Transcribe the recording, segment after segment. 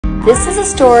This is a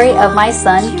story of my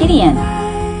son, Gideon.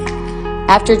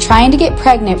 After trying to get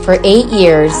pregnant for 8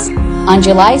 years, on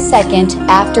July 2nd,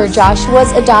 after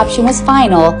Joshua's adoption was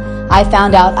final, I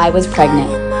found out I was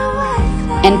pregnant.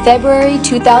 In February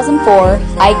 2004,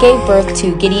 I gave birth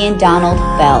to Gideon Donald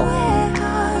Bell.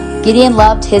 Gideon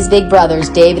loved his big brothers,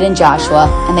 David and Joshua,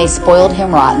 and they spoiled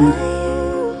him rotten.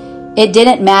 It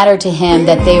didn't matter to him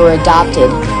that they were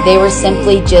adopted. They were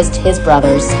simply just his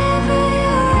brothers.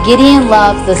 Gideon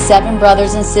loves the 7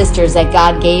 brothers and sisters that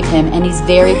God gave him, and he's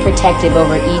very protective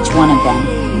over each one of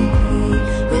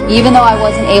them. Even though I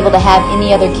wasn't able to have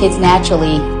any other kids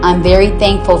naturally, I'm very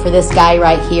thankful for this guy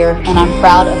right here, and I'm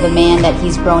proud of the man that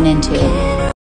he's grown into.